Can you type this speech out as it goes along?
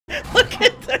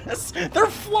this! They're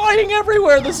flying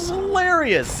everywhere! This is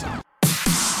hilarious!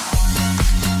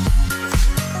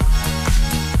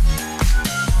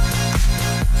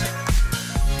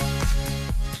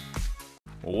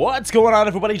 What's going on,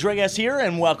 everybody? Dregas here,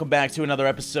 and welcome back to another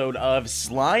episode of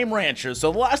Slime Rancher.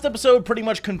 So the last episode pretty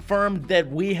much confirmed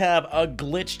that we have a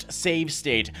glitched save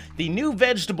state. The new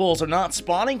vegetables are not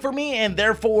spawning for me, and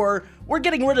therefore, we're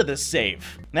getting rid of this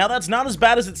save. Now, that's not as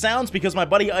bad as it sounds, because my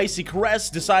buddy Icy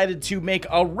Caress decided to make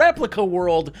a replica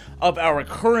world of our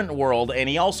current world, and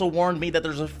he also warned me that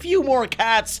there's a few more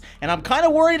cats, and I'm kind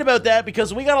of worried about that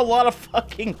because we got a lot of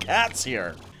fucking cats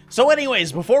here. So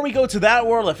anyways, before we go to that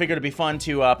world, I figured it'd be fun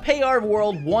to pay our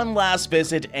world one last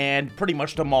visit and pretty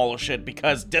much demolish it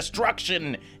because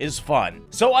destruction is fun.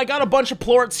 So I got a bunch of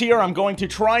plorts here. I'm going to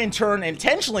try and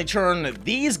intentionally turn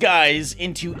these guys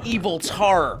into evil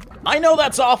Tarr. I know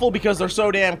that's awful because they're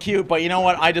so damn cute, but you know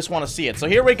what? I just want to see it. So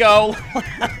here we go.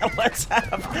 Let's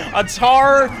have a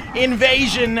Tarr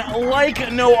invasion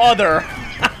like no other.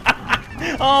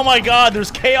 Oh my god,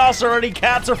 there's chaos already.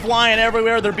 Cats are flying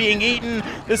everywhere. They're being eaten.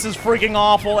 This is freaking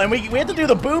awful. And we have to do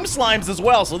the boom slimes as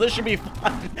well, so this should be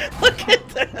fun. Look at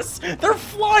this. They're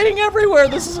flying everywhere.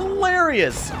 This is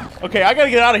hilarious. Okay, I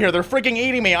gotta get out of here. They're freaking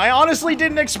eating me. I honestly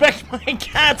didn't expect my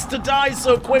cats to die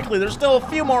so quickly. There's still a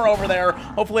few more over there.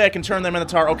 Hopefully I can turn them into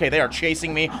Tarr. Okay, they are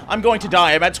chasing me. I'm going to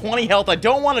die. I'm at 20 health. I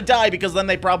don't want to die because then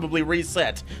they probably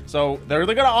reset. So they're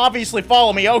gonna obviously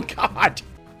follow me. Oh god.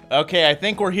 Okay, I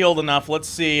think we're healed enough. Let's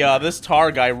see, this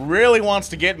Tarr guy really wants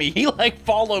to get me. He, like,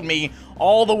 followed me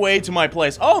all the way to my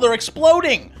place. Oh, they're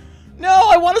exploding! No,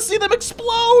 I want to see them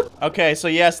explode! Okay, so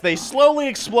yes, they slowly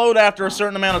explode after a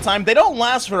certain amount of time. They don't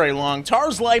last very long.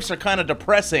 Tarr's lives are kind of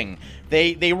depressing.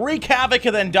 They wreak havoc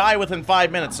and then die within 5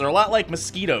 minutes. They're a lot like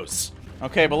mosquitoes.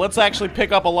 Okay, but let's actually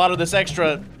pick up a lot of this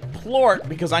extra plort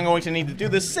because I'm going to need to do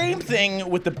the same thing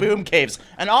with the boom caves.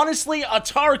 And honestly, a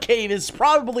Tarr cave is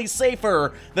probably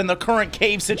safer than the current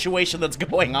cave situation that's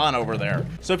going on over there.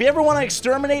 So if you ever want to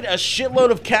exterminate a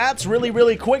shitload of cats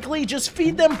really quickly, just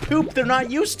feed them poop they're not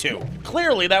used to.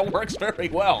 Clearly, that works very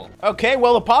well. Okay,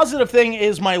 well, the positive thing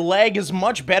is my leg is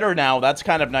much better now. That's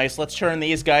kind of nice. Let's turn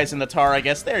these guys into Tarr, I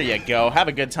guess. There you go. Have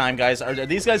a good time, guys. Are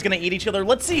these guys gonna eat each other?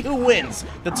 Let's see who wins.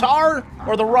 The Tarr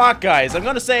or the rock guys? I'm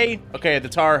gonna say, okay, the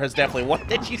Tarr has definitely won.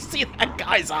 Did you see that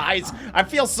guy's eyes? I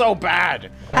feel so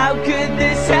bad. How could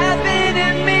this happen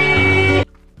to me?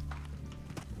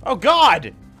 Oh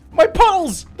god! My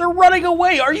puddles! They're running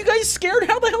away! Are you guys scared?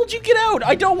 How the hell did you get out?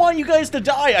 I don't want you guys to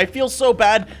die. I feel so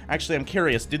bad. Actually, I'm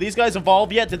curious. Did these guys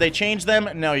evolve yet? Did they change them?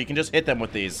 No, you can just hit them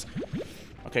with these.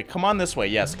 Okay, come on this way.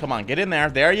 Yes, come on. Get in there.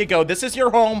 There you go. This is your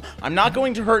home. I'm not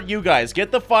going to hurt you guys.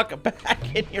 Get the fuck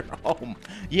back in your home.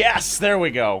 Yes, there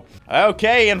we go.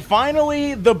 Okay, and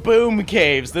finally, the boom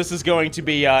caves. This is going to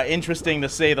be interesting to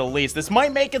say the least. This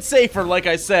might make it safer, like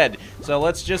I said. So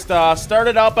let's just start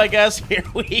it up, I guess. Here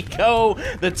we go.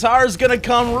 The Tarr's gonna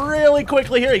come really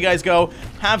quickly. Here you guys go.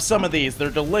 Have some of these. They're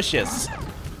delicious.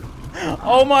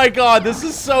 Oh my god, this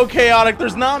is so chaotic.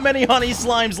 There's not many honey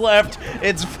slimes left.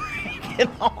 It's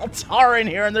all Tarr in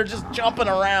here and they're just jumping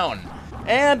around.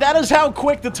 And that is how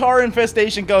quick the Tarr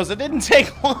infestation goes. It didn't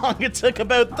take long. It took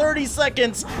about 30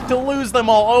 seconds to lose them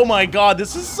all. Oh my god,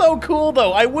 this is so cool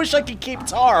though. I wish I could keep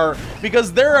Tarr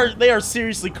because they are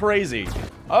seriously crazy.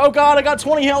 Oh god, I got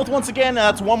 20 health once again.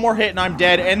 That's one more hit and I'm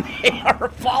dead, and they are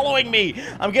following me.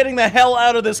 I'm getting the hell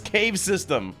out of this cave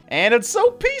system. And it's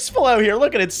so peaceful out here.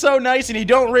 Look at it, it's so nice, and you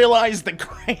don't realize the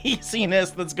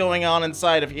craziness that's going on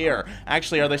inside of here.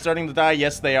 Actually, are they starting to die?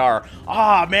 Yes, they are.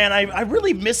 Ah, man, I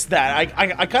really missed that.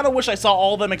 I kind of wish I saw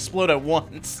all of them explode at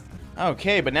once.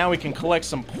 Okay, but now we can collect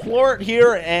some plort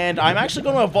here, and I'm actually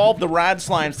going to evolve the rad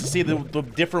slimes to see the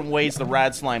different ways the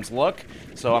rad slimes look.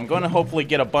 So I'm going to hopefully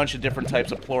get a bunch of different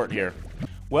types of plort here.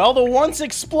 Well, the once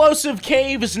explosive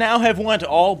caves now have went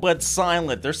all but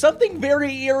silent. There's something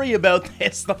very eerie about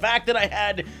this. The fact that I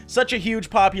had such a huge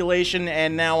population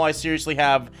and now I seriously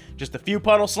have just a few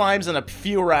puddle slimes and a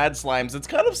few rad slimes. It's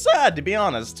kind of sad, to be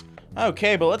honest.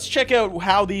 Okay, but let's check out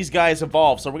how these guys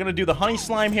evolve. So we're gonna do the honey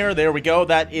slime here. There we go.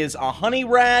 That is a honey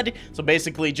rad. So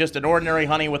basically just an ordinary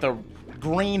honey with a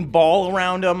green ball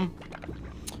around him.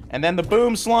 And then the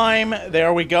boom slime,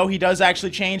 there we go. He does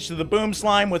actually change to the boom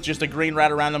slime with just a green rad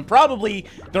around him. Probably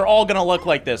they're all gonna look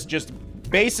like this. Just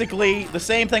basically the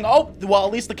same thing. Oh, well,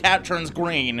 at least the cat turns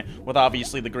green with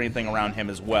obviously the green thing around him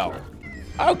as well.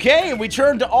 Okay, we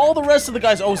turned to all the rest of the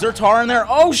guys. Oh, is there Tarr in there?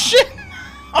 Oh, shit!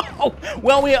 Oh,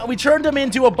 well, we turned him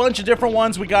into a bunch of different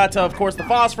ones. We got, of course, the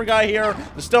phosphor guy here.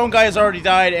 The stone guy has already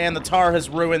died, and the Tarr has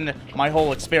ruined my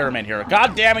whole experiment here.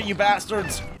 God damn it, you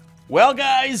bastards! Well,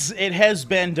 guys, it has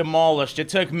been demolished. It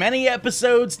took many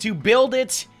episodes to build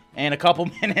it, and a couple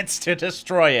minutes to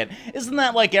destroy it. Isn't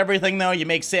that like everything, though? You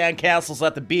make sandcastles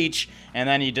at the beach, and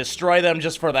then you destroy them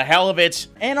just for the hell of it,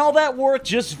 and all that work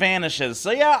just vanishes.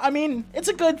 So yeah, I mean, it's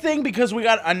a good thing because we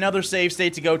got another save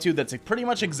state to go to that's pretty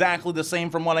much exactly the same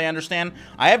from what I understand.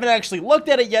 I haven't actually looked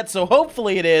at it yet, so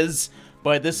hopefully it is,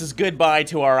 but this is goodbye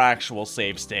to our actual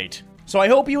save state. So I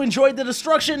hope you enjoyed the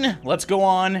destruction. Let's go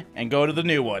on and go to the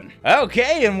new one.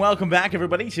 Okay, and welcome back,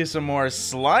 everybody, to some more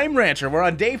Slime Rancher. We're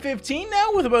on day 15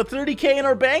 now with about 30k in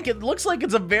our bank. It looks like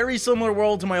it's a very similar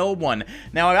world to my old one.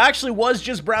 Now, I actually was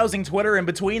just browsing Twitter in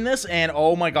between this, and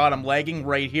oh my god, I'm lagging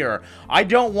right here. I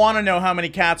don't want to know how many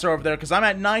cats are over there, because I'm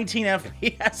at 19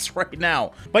 FPS right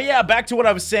now. But yeah, back to what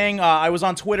I was saying. I was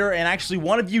on Twitter, and actually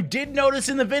one of you did notice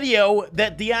in the video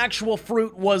that the actual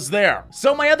fruit was there.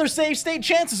 So my other save state,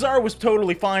 chances are, was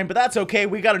totally fine, but that's okay.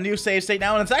 We got a new save state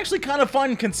now, and it's actually kind of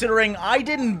fun considering I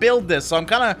didn't build this, so I'm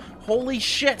kind of, holy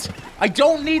shit, I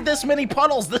don't need this many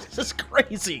puddles. This is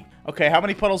crazy. Okay, how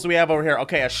many puddles do we have over here?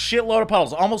 Okay, a shitload of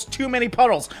puddles, almost too many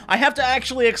puddles. I have to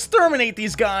actually exterminate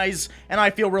these guys, and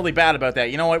I feel really bad about that.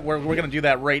 You know what, we're gonna do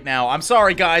that right now. I'm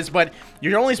sorry, guys, but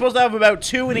you're only supposed to have about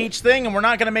 2 in each thing, and we're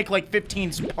not gonna make like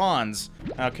 15 spawns.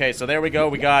 Okay, so there we go.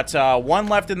 We got 1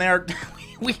 left in there.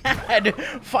 We had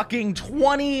fucking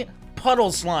 20 puddle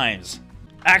slimes.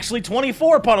 Actually,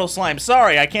 24 puddle slimes.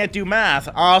 Sorry, I can't do math.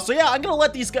 So yeah, I'm gonna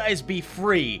let these guys be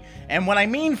free. And when I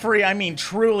mean free, I mean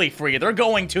truly free. They're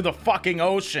going to the fucking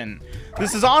ocean.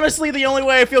 This is honestly the only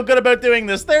way I feel good about doing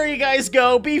this. There you guys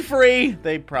go. Be free.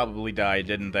 They probably died,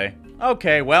 didn't they?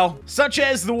 Okay, well, such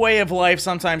as the way of life,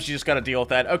 sometimes you just gotta deal with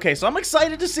that. Okay, so I'm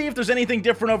excited to see if there's anything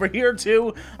different over here,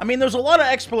 too. I mean, there's a lot of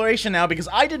exploration now, because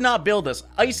I did not build this.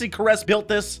 Icy Caress built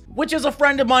this, which is a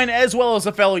friend of mine, as well as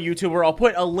a fellow YouTuber. I'll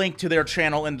put a link to their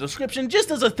channel in the description, just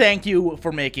as a thank you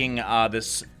for making,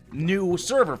 this new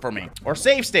server for me. Or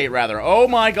save state, rather. Oh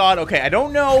my god, okay, I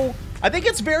don't know. I think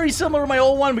it's very similar to my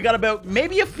old one. We got about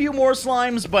maybe a few more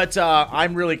slimes, but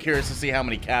I'm really curious to see how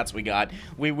many cats we got.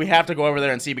 We have to go over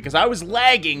there and see, because I was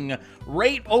lagging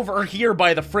right over here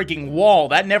by the freaking wall.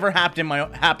 That never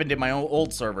happened in my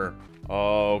old server.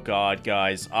 Oh god,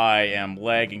 guys, I am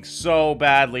lagging so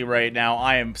badly right now.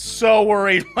 I am so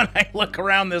worried when I look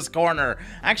around this corner.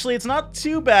 Actually, it's not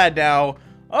too bad now.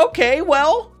 Okay,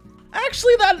 well,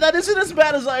 actually, that isn't as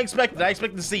bad as I expected. I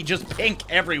expected to see just pink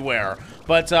everywhere.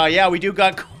 But, yeah, we do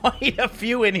got quite a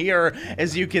few in here,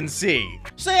 as you can see.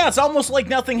 So, yeah, it's almost like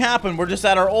nothing happened. We're just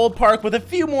at our old park with a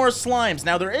few more slimes.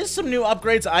 Now, there is some new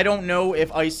upgrades. I don't know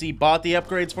if Icy bought the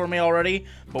upgrades for me already,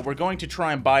 but we're going to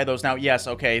try and buy those now. Yes,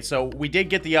 okay, so we did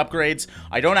get the upgrades.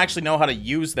 I don't actually know how to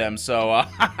use them, so,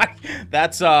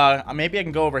 that's, maybe I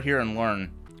can go over here and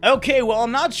learn. Okay, well,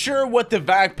 I'm not sure what the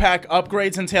backpack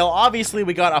upgrades entail. Obviously,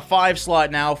 we got a 5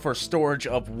 slot now for storage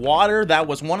of water. That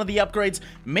was one of the upgrades.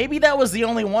 Maybe that was the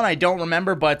only one, I don't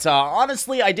remember, but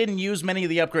honestly, I didn't use many of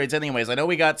the upgrades anyways. I know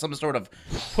we got some sort of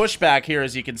pushback here,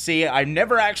 as you can see. I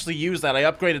never actually used that. I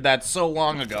upgraded that so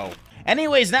long ago.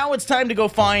 Anyways, now it's time to go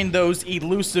find those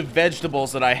elusive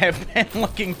vegetables that I have been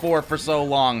looking for so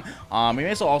long. We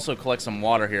may as well also collect some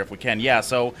water here if we can. Yeah,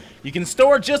 so you can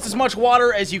store just as much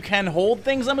water as you can hold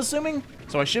things, I'm assuming.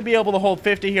 So I should be able to hold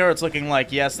 50 here. It's looking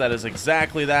like, yes, that is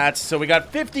exactly that. So we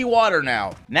got 50 water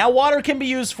now. Now, water can be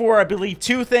used for, I believe,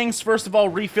 2 things. First of all,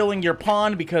 refilling your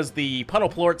pond, because the puddle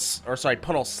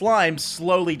slimes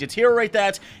slowly deteriorate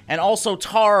that. And also,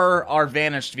 tar are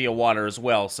vanished via water as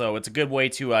well. So it's a good way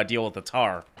to deal with the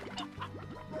tar.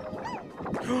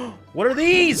 What are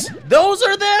these? Those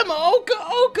are them! Oca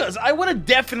Ocas! I would have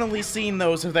definitely seen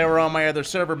those if they were on my other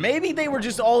server. Maybe they were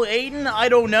just all eaten, I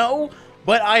don't know.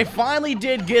 But I finally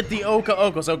did get the Oca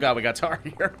Ocas. Oh god, we got tar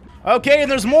here. Okay, and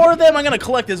there's more of them. I'm gonna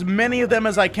collect as many of them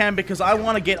as I can because I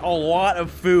want to get a lot of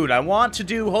food. I want to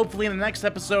do, hopefully in the next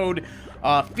episode,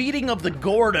 feeding of the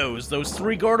Gordos. Those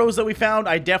 3 Gordos that we found,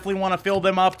 I definitely want to fill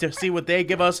them up to see what they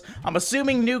give us. I'm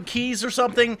assuming new keys or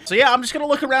something. So yeah, I'm just gonna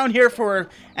look around here for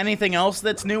anything else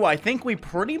that's new. I think we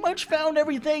pretty much found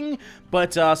everything,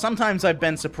 but sometimes I've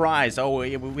been surprised. Oh,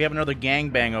 we have another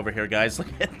gangbang over here, guys. Look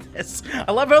at this.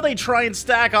 I love how they try and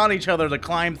stack on each other to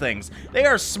climb things. They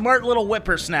are smart little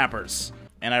whippersnappers.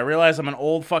 And I realize I'm an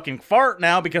old fucking fart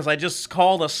now because I just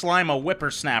called a slime a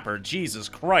whippersnapper. Jesus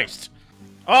Christ.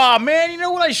 Oh man, you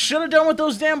know what I should have done with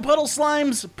those damn puddle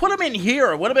slimes? Put them in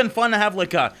here. It would have been fun to have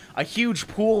like a huge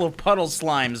pool of puddle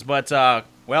slimes, but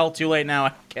well, too late now,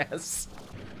 I guess.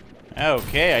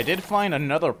 Okay, I did find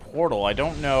another portal. I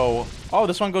don't know... Oh,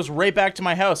 this one goes right back to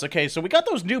my house. Okay, so we got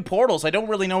those new portals. I don't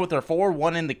really know what they're for.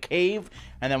 One in the cave,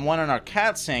 and then one in our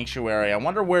cat sanctuary. I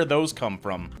wonder where those come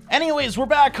from. Anyways, we're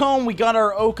back home. We got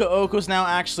our Oca Ocas now.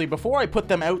 Actually, before I put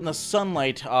them out in the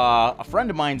sunlight, a friend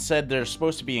of mine said they're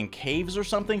supposed to be in caves or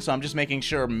something, so I'm just making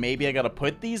sure maybe I gotta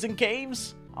put these in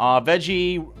caves.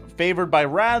 Veggie favored by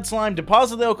rad slime.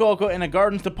 Deposit the Oca Oca in a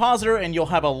garden's depositor, and you'll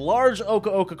have a large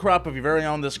Oca Oca crop of your very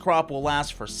own. This crop will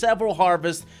last for several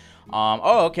harvests.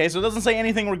 Oh, okay, so it doesn't say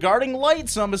anything regarding light,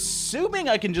 so I'm assuming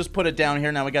I can just put it down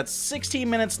here. Now, we got 16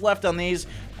 minutes left on these.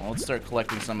 Well, let's start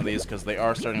collecting some of these, because they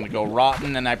are starting to go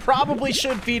rotten, and I probably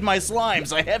should feed my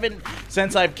slimes. I haven't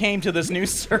since I've came to this new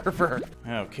server.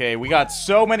 Okay, we got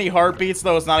so many heartbeats,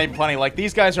 though, it's not even funny. Like,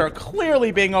 these guys are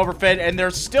clearly being overfed, and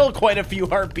there's still quite a few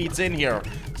heartbeats in here.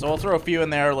 So I'll throw a few in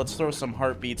there. Let's throw some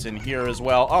heartbeats in here as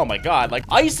well. Oh my god, like,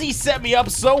 Icy set me up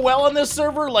so well on this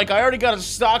server. Like, I already got a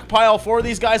stockpile for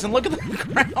these guys, and look at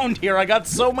the ground here. I got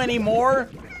so many more.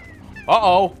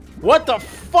 Uh-oh. What the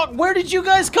fuck? Where did you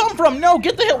guys come from? No,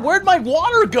 get the hell. Where'd my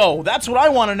water go? That's what I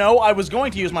want to know. I was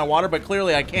going to use my water, but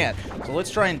clearly I can't. So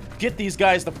let's try and get these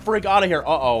guys the frig out of here.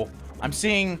 Uh-oh. I'm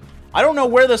seeing... I don't know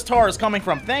where this tar is coming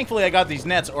from. Thankfully, I got these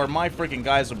nets, or my freaking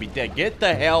guys would be dead. Get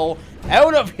the hell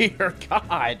out of here.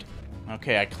 God.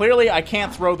 Okay, I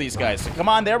can't throw these guys. So come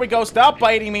on, there we go. Stop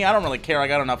biting me. I don't really care. I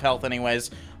got enough health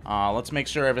anyways. Let's make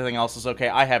sure everything else is okay.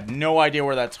 I have no idea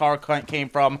where that tar came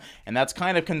from, and that's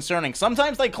kind of concerning.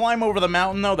 Sometimes they climb over the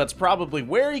mountain, though. That's probably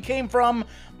where he came from,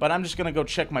 but I'm just gonna go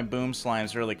check my boom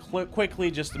slimes really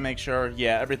quickly just to make sure,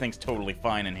 yeah, everything's totally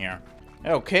fine in here.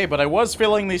 Okay, but I was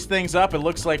filling these things up. It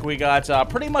looks like we got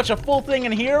pretty much a full thing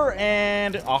in here,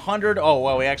 and 100. Oh,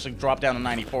 well, we actually dropped down to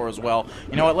 94 as well.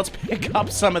 You know what? Let's pick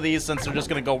up some of these since they're just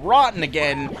going to go rotten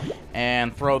again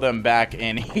and throw them back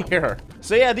in here.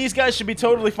 So, yeah, these guys should be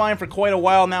totally fine for quite a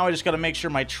while now. I just got to make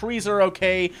sure my trees are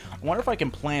okay. I wonder if I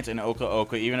can plant an Oca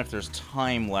Oca even if there's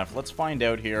time left. Let's find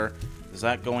out here. Is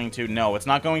that going to... No, it's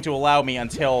not going to allow me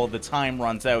until the time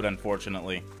runs out,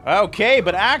 unfortunately. Okay,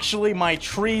 but actually, my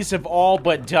trees have all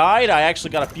but died. I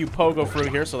actually got a few pogo fruit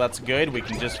here, so that's good. We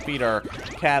can just feed our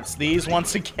cats these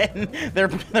once again. They're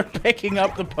picking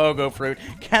up the pogo fruit.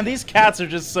 These cats are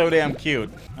just so damn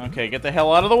cute. Okay, get the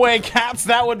hell out of the way, cats.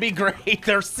 That would be great.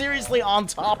 They're seriously on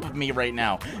top of me right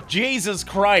now. Jesus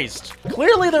Christ.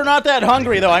 Clearly, they're not that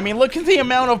hungry, though. I mean, look at the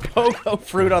amount of pogo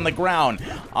fruit on the ground.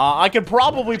 I could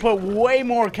probably put way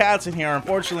more cats in here.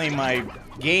 Unfortunately, my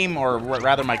game, or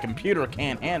rather my computer,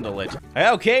 can't handle it.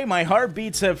 Okay, my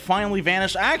heartbeats have finally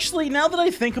vanished. Actually, now that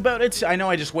I think about it, I know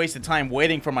I just wasted time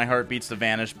waiting for my heartbeats to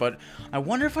vanish, but I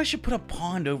wonder if I should put a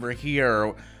pond over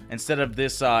here instead of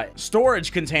this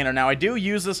storage container. Now, I do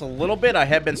use this a little bit. I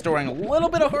have been storing a little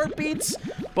bit of heartbeats,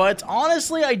 but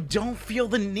honestly, I don't feel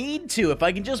the need to. If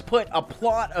I can just put a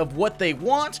plot of what they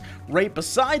want right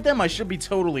beside them, I should be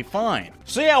totally fine.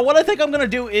 So yeah, what I think I'm gonna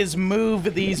do is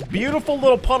move these beautiful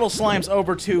little puddle slimes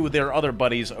over to their other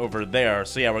buddies over there.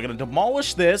 So yeah, we're gonna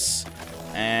demolish this,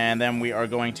 and then we are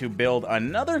going to build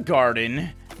another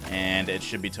garden, and it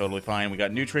should be totally fine. We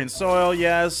got nutrient soil,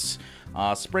 yes.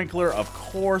 Sprinkler, of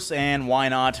course, and why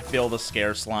not build a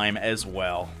scare slime as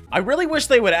well. I really wish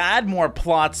they would add more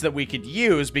plots that we could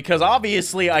use, because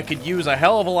obviously I could use a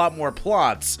hell of a lot more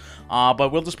plots,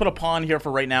 but we'll just put a pond here for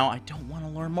right now. I don't want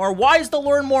to learn more. Why is the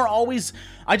learn more always...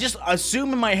 I just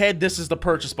assume in my head this is the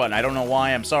purchase button. I don't know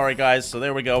why. I'm sorry, guys. So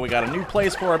there we go. We got a new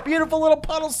place for our beautiful little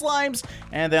puddle slimes,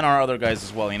 and then our other guys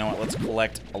as well. You know what? Let's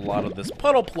collect a lot of this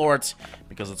puddle plort,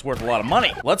 because it's worth a lot of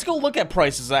money. Let's go look at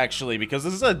prices, actually, because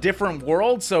this is a different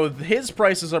world, so his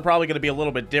prices are probably going to be a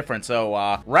little bit different.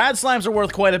 So, rad slimes are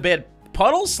worth quite a bit.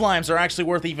 Puddle slimes are actually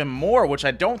worth even more, which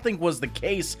I don't think was the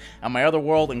case on my other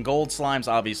world, and gold slimes,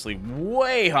 obviously,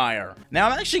 way higher. Now,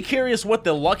 I'm actually curious what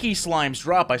the lucky slimes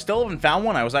drop. I still haven't found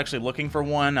one. I was actually looking for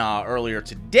one earlier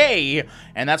today,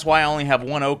 and that's why I only have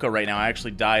one Oca right now. I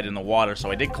actually died in the water, so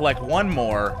I did collect one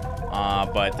more,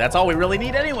 but that's all we really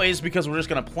need anyways, because we're just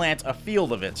going to plant a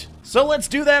field of it. So let's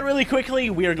do that really quickly.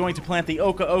 We are going to plant the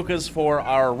Oca Ocas for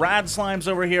our rad slimes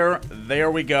over here.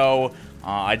 There we go.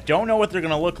 I don't know what they're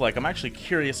going to look like. I'm actually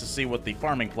curious to see what the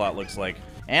farming plot looks like.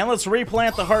 And let's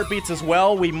replant the heartbeats as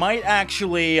well. We might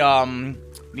actually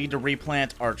need to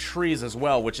replant our trees as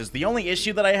well, which is the only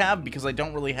issue that I have because I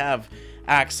don't really have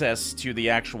access to the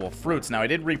actual fruits. Now, I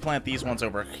did replant these ones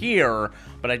over here,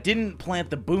 but I didn't plant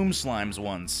the boom slimes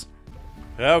ones.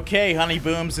 Okay, honey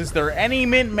booms, is there any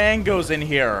mint mangoes in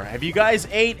here? Have you guys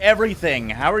ate everything?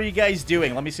 How are you guys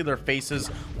doing? Let me see their faces.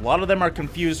 A lot of them are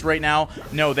confused right now.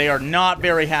 No, they are not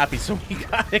very happy, so we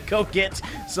gotta go get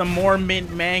some more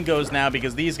mint mangoes now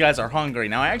because these guys are hungry.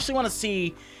 Now, I actually want to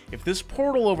see if this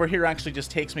portal over here actually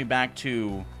just takes me back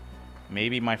to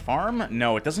maybe my farm?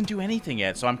 No, it doesn't do anything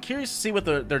yet, so I'm curious to see what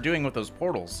they're doing with those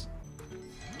portals.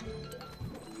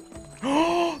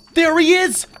 Oh, there he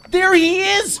is! There he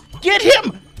is! Get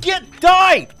him!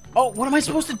 Die! Oh, what am I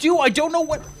supposed to do? I don't know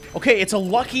what... Okay, it's a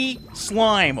lucky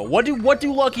slime. What do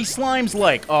lucky slimes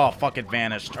like? Oh, fuck, it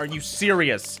vanished. Are you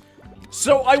serious?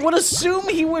 So I would assume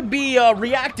he would be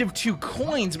reactive to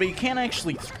coins, but you can't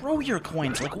actually throw your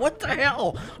coins. Like, what the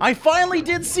hell? I finally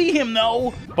did see him,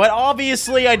 though. But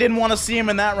obviously, I didn't want to see him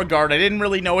in that regard. I didn't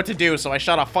really know what to do, so I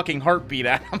shot a fucking heartbeat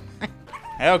at him.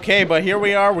 Okay, but here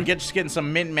we are. We're just getting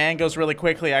some mint mangoes really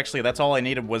quickly. Actually, that's all I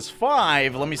needed was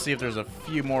 5. Let me see if there's a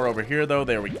few more over here, though.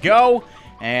 There we go.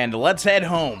 And let's head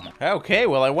home. Okay,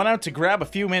 well, I went out to grab a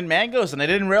few mint mangoes, and I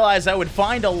didn't realize I would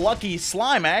find a lucky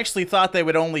slime. I actually thought they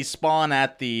would only spawn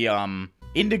at the,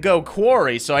 Indigo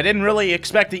Quarry, so I didn't really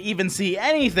expect to even see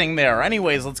anything there.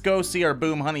 Anyways, let's go see our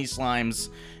Boom Honey Slimes,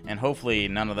 and hopefully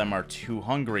none of them are too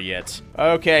hungry yet.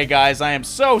 Okay, guys, I am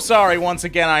so sorry once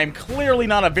again. I am clearly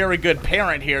not a very good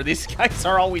parent here. These guys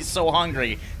are always so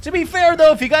hungry. To be fair,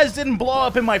 though, if you guys didn't blow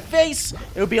up in my face,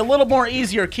 it would be a little more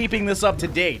easier keeping this up to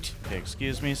date. Okay,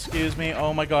 excuse me.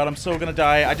 Oh my god, I'm so gonna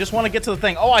die. I just want to get to the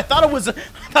thing. Oh, I thought it was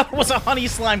a honey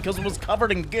slime because it was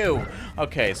covered in goo.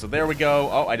 Okay, so there we go.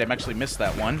 Oh, I actually missed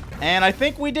that one. And I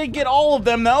think we did get all of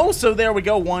them, though. So there we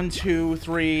go. 1, 2,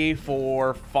 3,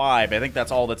 4, 5. I think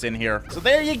that's all that's in here. So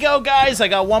there you go, guys. I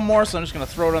got one more, so I'm just gonna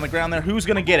throw it on the ground there. Who's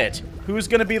gonna get it? Who's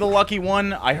gonna be the lucky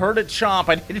one? I heard it chomp.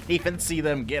 I didn't even see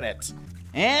them get it.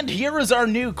 And here is our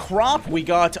new crop. We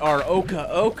got our Oca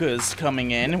Ocas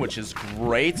coming in, which is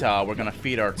great. We're gonna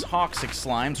feed our toxic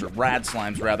slimes, or rad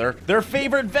slimes rather, their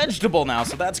favorite vegetable now,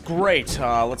 so that's great.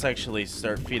 Let's actually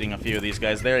start feeding a few of these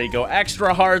guys. There you go,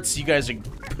 extra hearts. You guys are,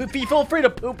 feel free to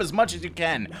poop as much as you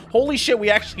can. Holy shit, we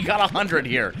actually got 100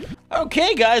 here.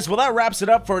 Okay, guys, well, that wraps it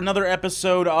up for another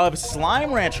episode of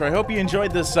Slime Rancher. I hope you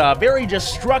enjoyed this very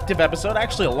destructive episode.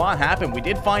 Actually, a lot happened. We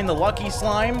did find the lucky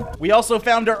slime. We also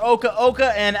found our Oca Oca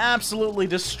and absolutely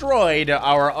destroyed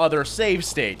our other save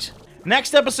state.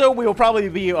 Next episode, we will probably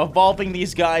be evolving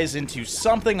these guys into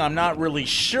something. I'm not really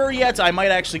sure yet. I might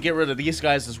actually get rid of these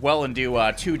guys as well and do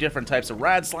 2 different types of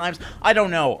rad slimes. I don't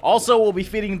know. Also, we'll be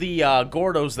feeding the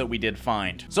Gordos that we did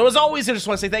find. So as always, I just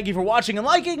want to say thank you for watching and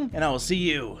liking, and I will see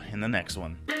you in the next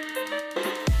one.